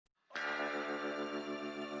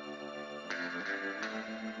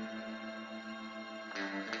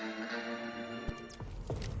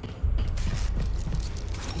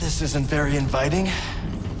This isn't very inviting.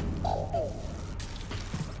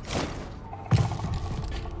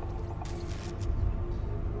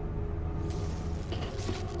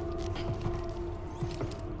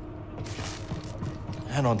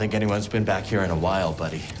 I don't think anyone's been back here in a while,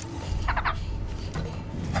 buddy.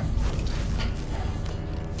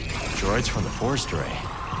 Droids from the Force Array.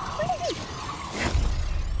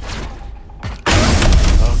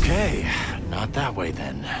 Okay, not that way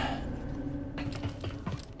then.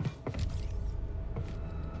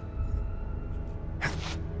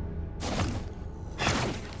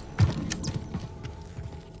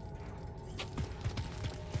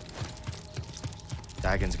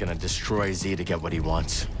 Dagon's gonna destroy Z to get what he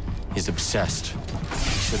wants. He's obsessed.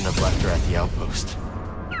 Shouldn't have left her at the outpost.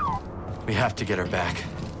 We have to get her back.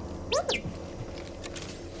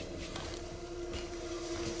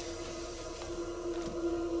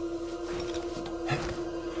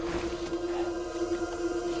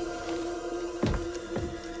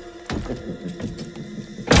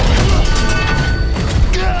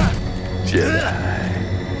 Jedi.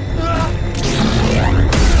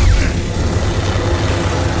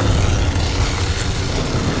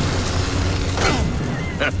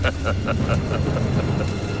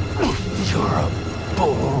 You're a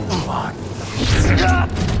bold one.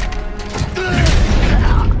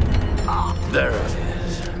 There it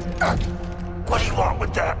is. What do you want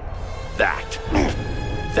with that?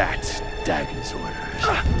 That's Dagon's orders.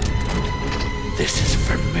 This is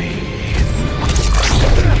for me.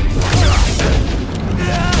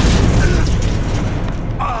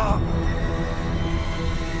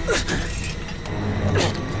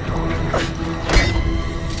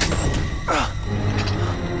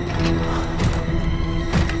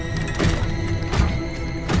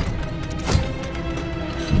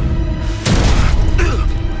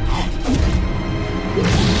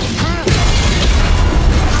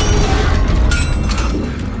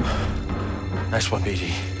 Nice one,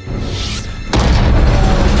 BD.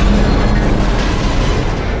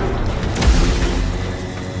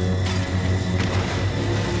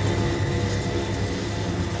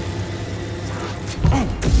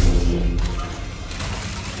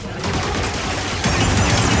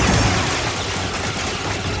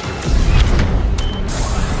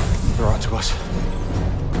 They're onto us.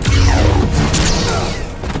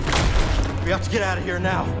 We have to get out of here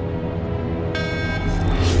now.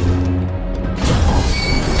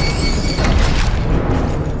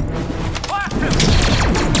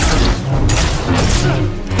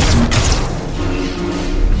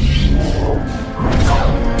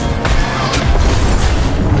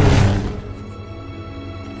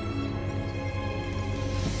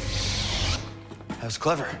 That was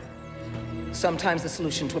clever. Sometimes the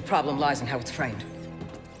solution to a problem lies in how it's framed.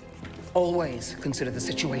 Always consider the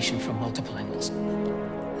situation from multiple angles.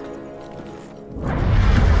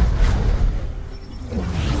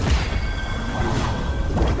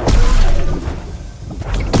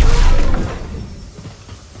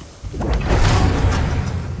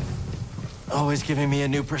 Always giving me a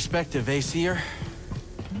new perspective, eh, Seer?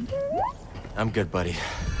 I'm good, buddy.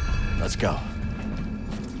 Let's go.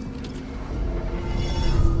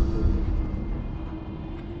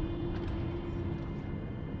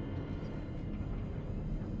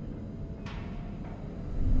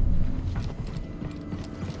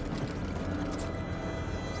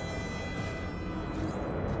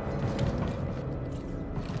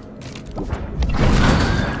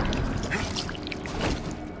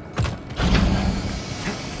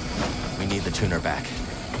 We need the tuner back.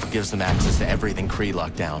 Gives them access to everything Kree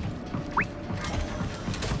locked down.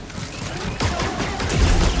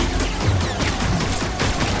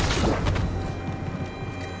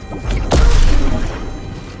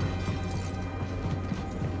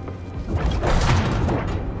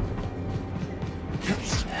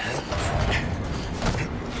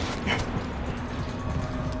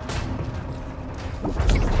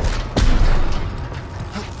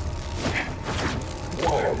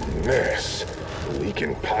 What a mess.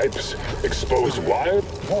 Leaking pipes, exposed wire.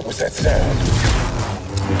 What was that sound?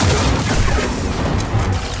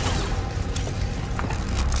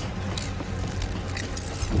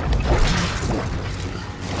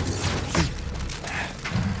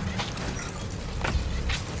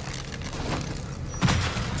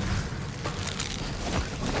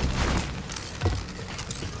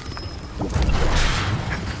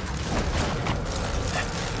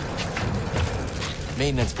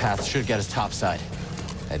 Maintenance path should get us topside,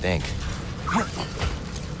 I think.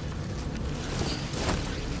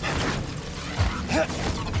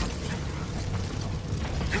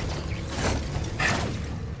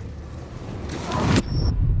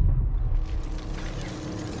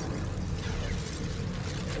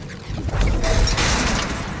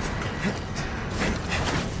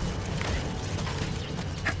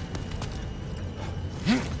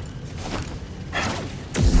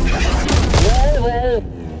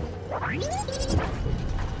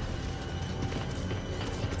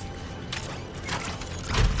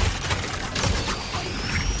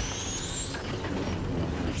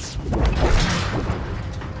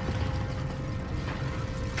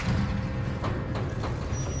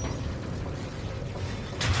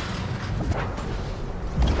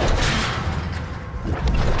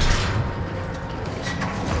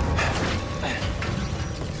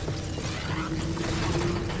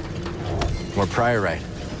 More priorite.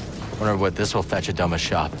 Wonder what this will fetch at Doma's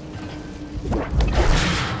shop.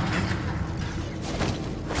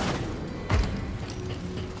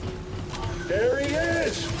 There he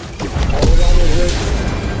is! Hold on to this.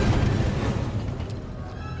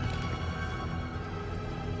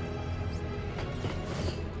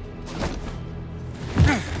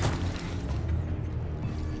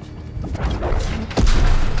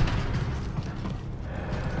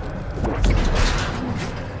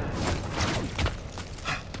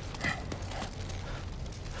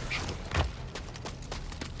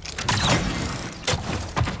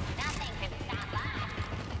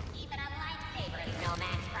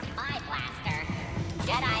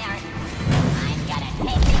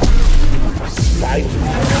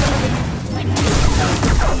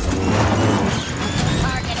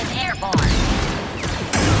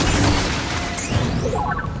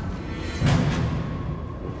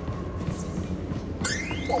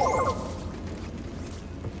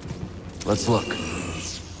 Let's look.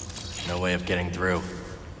 No way of getting through.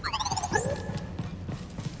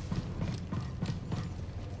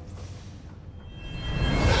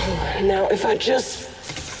 Now, if I just...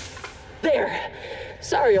 There.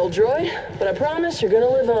 Sorry, old droid, but I promise you're gonna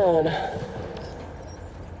live on.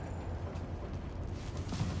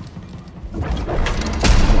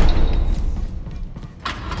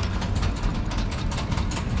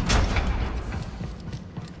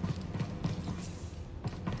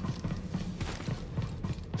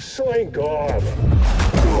 Slink off.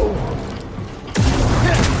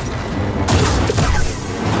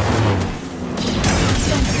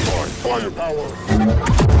 Firepower.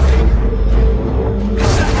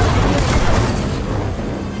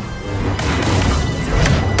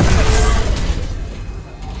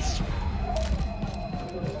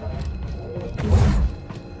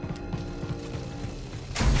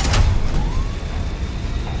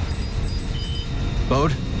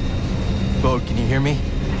 Bode? Bode, can you hear me?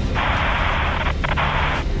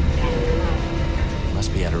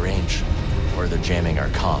 Must be out of range. Or they're jamming our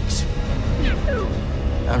comms.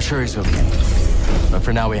 I'm sure he's okay. But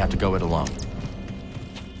for now, we have to go it alone.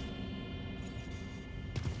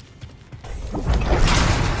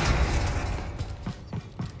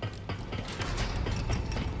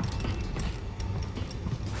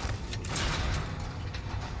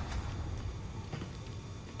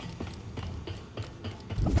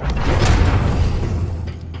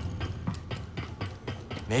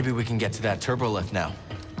 Maybe we can get to that turbo lift now.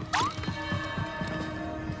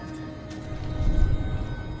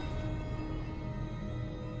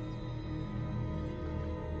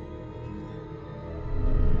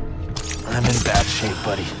 I'm in bad shape,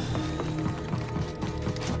 buddy.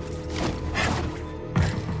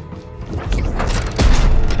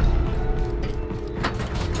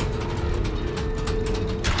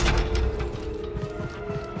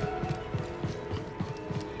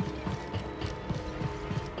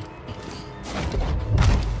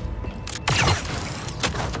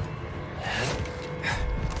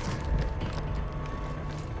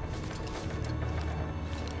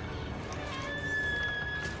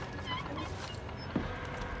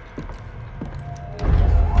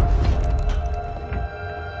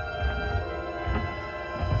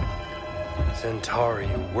 Centauri,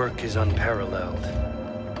 your work is unparalleled.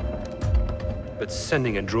 But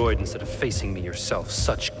sending a droid instead of facing me yourself,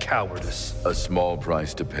 such cowardice. A small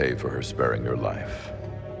price to pay for her sparing your life.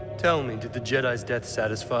 Tell me, did the Jedi's death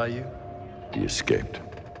satisfy you? He escaped.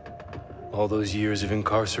 All those years of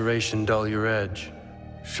incarceration dull your edge.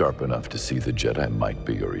 Sharp enough to see the Jedi might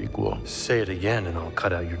be your equal. Say it again and I'll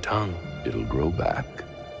cut out your tongue. It'll grow back.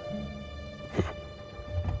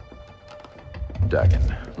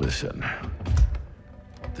 Dagon, listen.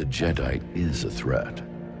 The Jedi is a threat.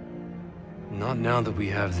 Not now that we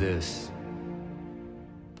have this.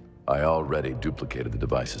 I already duplicated the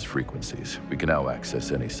device's frequencies. We can now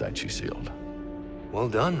access any site she sealed. Well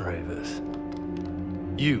done, Ravis.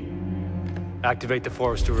 You, activate the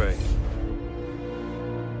forest array.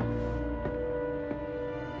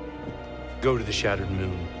 Go to the Shattered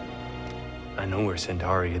Moon. I know where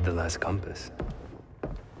Centauri hid the last compass.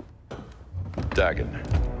 Dagon.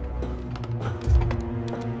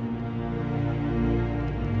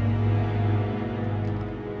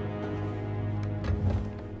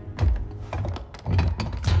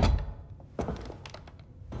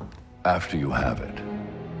 After you have it,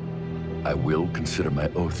 I will consider my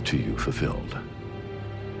oath to you fulfilled.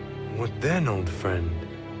 What then, old friend?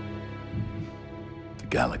 The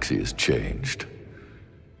galaxy has changed.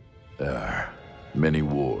 There are many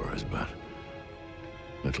wars, but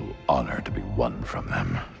little honor to be won from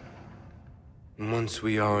them. Once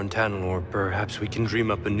we are on Tanalorr, perhaps we can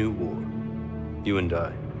dream up a new war. You and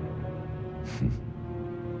I.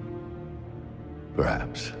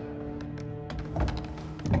 Perhaps.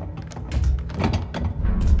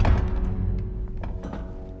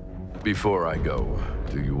 Before I go,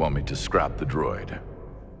 do you want me to scrap the droid?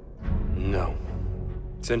 No.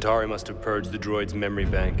 Centauri must have purged the droid's memory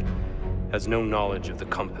bank. Has no knowledge of the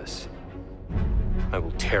compass. I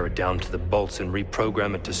will tear it down to the bolts and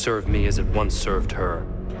reprogram it to serve me as it once served her.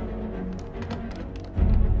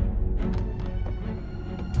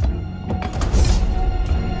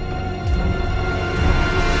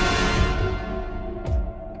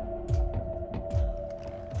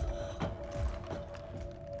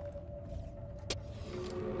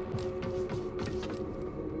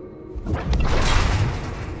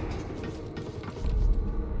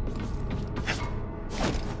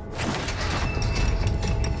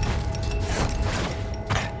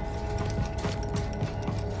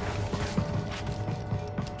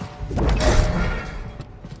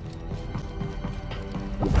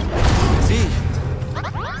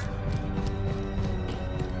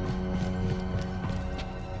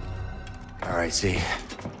 Z,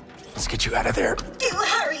 let's get you out of there. Do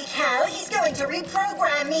hurry, Cal. He's going to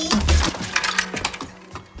reprogram me.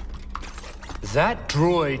 That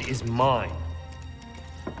droid is mine.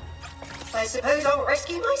 I suppose I'll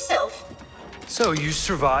rescue myself. So you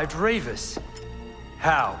survived Ravis.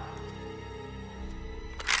 How?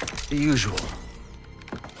 The usual.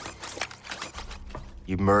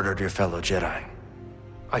 You murdered your fellow Jedi.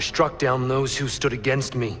 I struck down those who stood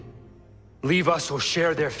against me. Leave us or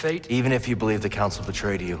share their fate? Even if you believe the Council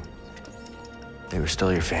betrayed you, they were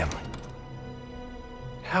still your family.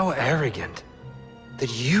 How arrogant. That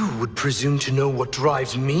you would presume to know what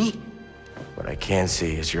drives me? What I can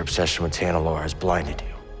see is your obsession with Tanalorr has blinded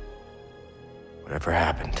you. Whatever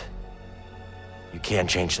happened, you can't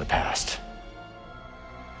change the past.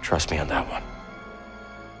 Trust me on that one.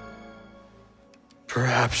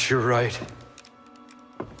 Perhaps you're right.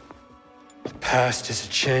 The past is a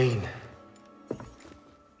chain.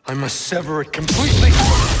 I must sever it completely.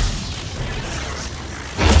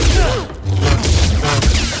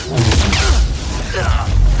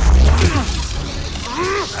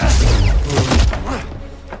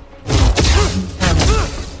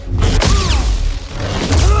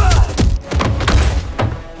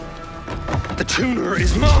 The tuner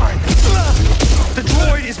is mine. The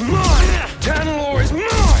droid is mine. Tanalorr is mine.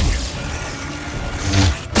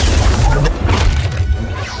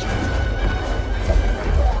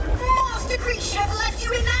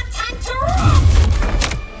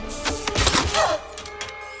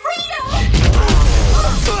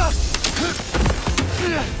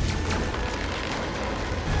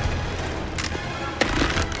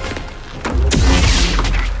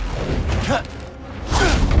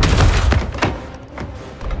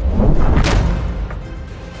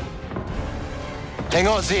 Hang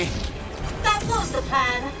on, Z. That was the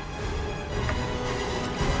plan.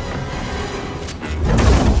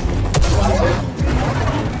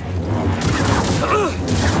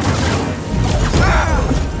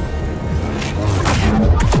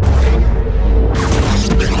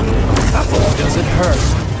 Does it hurt?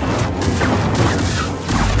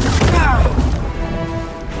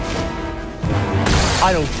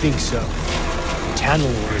 I don't think so.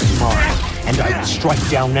 Tanalorr is mine, and I will strike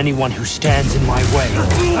down anyone who stands in my way.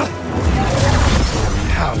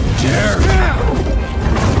 How dare you!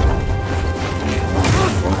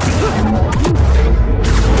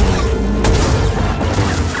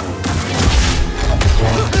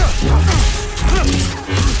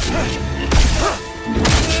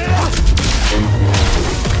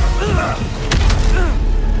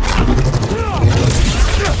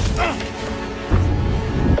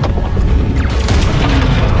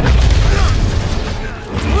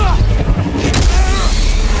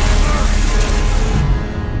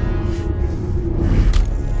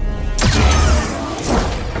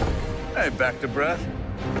 Back to breath?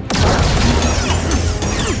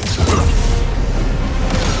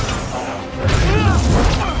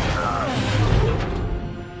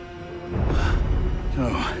 So,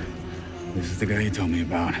 this is the guy you told me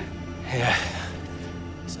about. Yeah.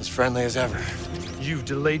 He's as friendly as ever. You've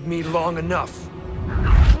delayed me long enough.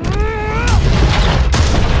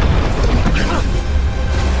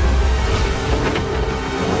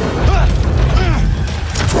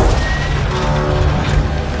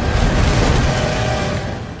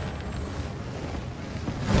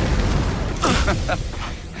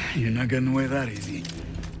 You're not getting away that easy.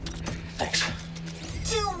 Thanks.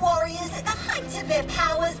 Two warriors at the height of their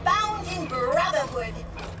powers, bound in brotherhood.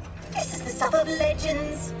 This is the stuff of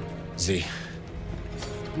legends. Z.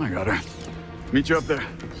 I got her. Meet you up there.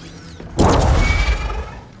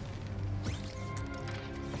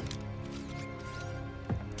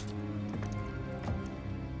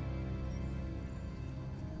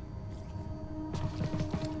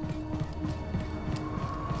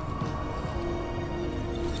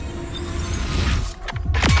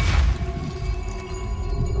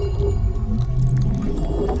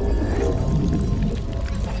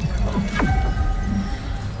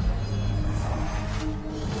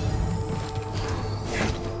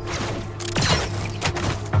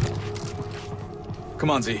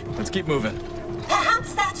 on, Z. Let's keep moving.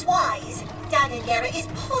 Perhaps that's wise. Dagon Garrett is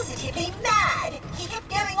positively mad. He kept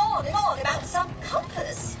going on and on about some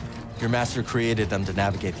compass. Your master created them to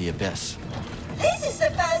navigate the Abyss. This is the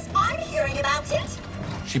first I'm hearing about it.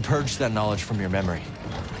 She purged that knowledge from your memory.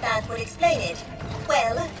 That would explain it.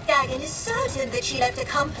 Well, Dagon is certain that she left a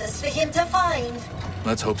compass for him to find.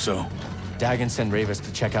 Let's hope so. Dagon sent Ravis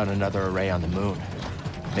to check out another array on the moon.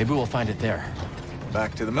 Maybe we'll find it there.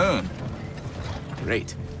 Back to the moon.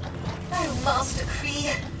 Great. Oh, Master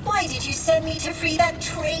Kree, why did you send me to free that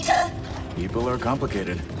traitor? People are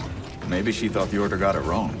complicated. Maybe she thought the Order got it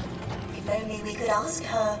wrong. If only we could ask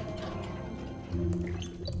her.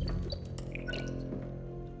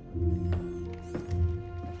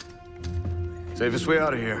 Safest way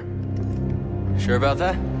out of here. Sure about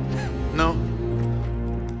that? No.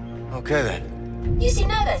 Okay then. You seem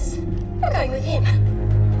nervous. I'm going with him.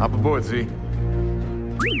 Hop aboard, Z.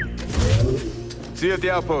 See you at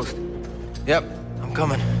the outpost. Yep, I'm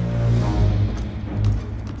coming.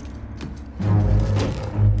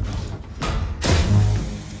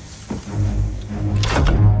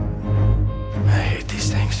 I hate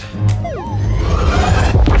these things.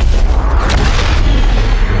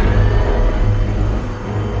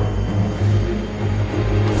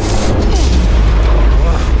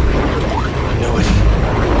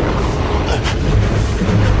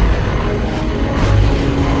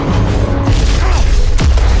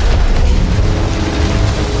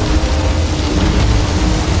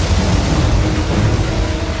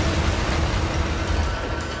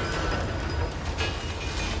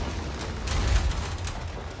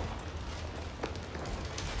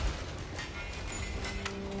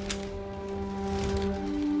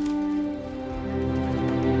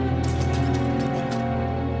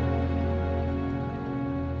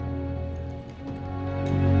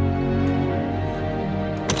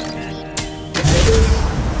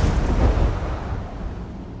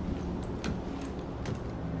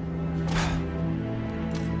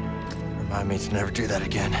 Remind me to never do that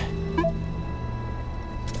again.